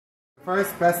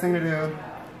First, best thing to do,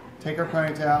 take her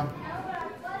ponytail,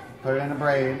 put it in a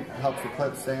braid. It helps the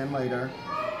clip stay in later.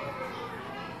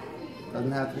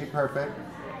 Doesn't have to be perfect.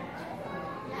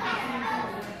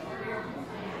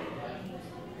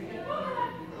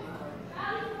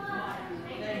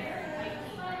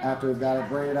 After we've got it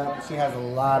braided up, she has a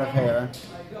lot of hair.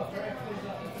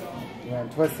 We're going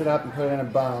to twist it up and put it in a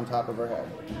bun on top of her head.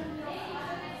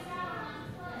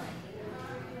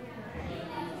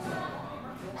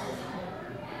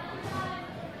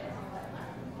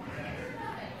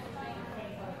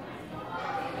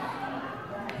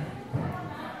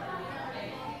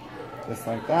 Just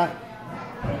like that.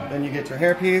 Then you get your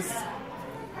hairpiece.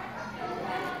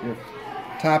 Your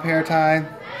top hair tie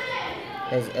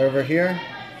goes over here,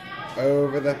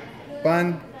 over the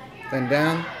bun, then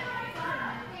down.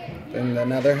 Then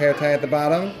another hair tie at the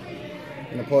bottom.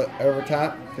 I'm going to pull it over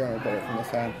top. If you want to put it from the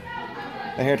side.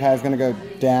 The hair tie is going to go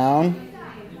down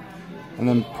and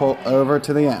then pull over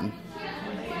to the end.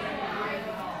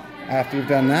 After you've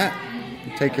done that,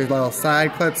 you take your little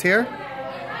side clips here.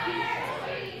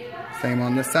 Same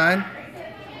on this side.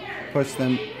 Push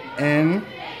them in.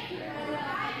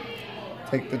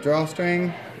 Take the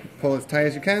drawstring, pull as tight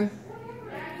as you can.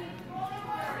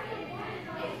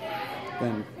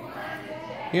 Then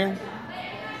here.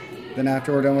 Then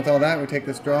after we're done with all that, we take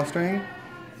this drawstring,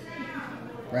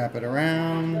 wrap it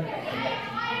around.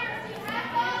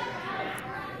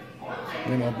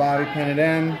 Then we'll bobby pin it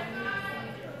in.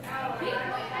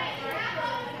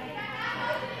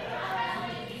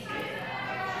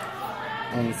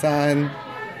 On the side,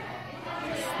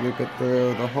 just loop it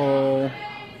through the hole.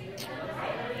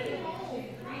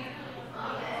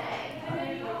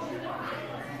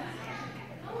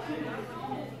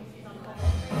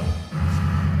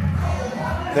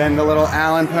 Then the little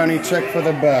Allen pony trick for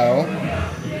the bow.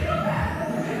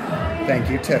 Thank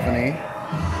you, Tiffany.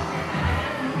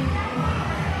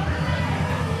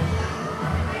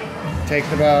 Take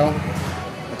the bow,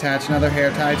 attach another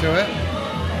hair tie to it.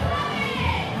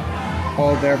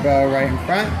 Hold their bow right in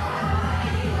front.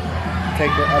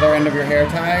 Take the other end of your hair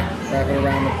tie, wrap it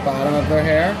around the bottom of their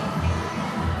hair.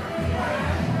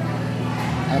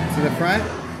 Up to the front.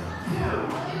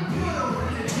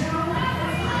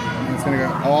 And it's going to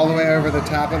go all the way over the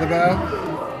top of the bow.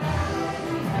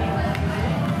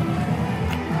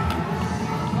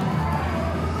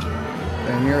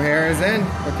 Then your hair is in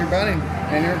with your bunny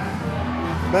and your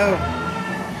bow.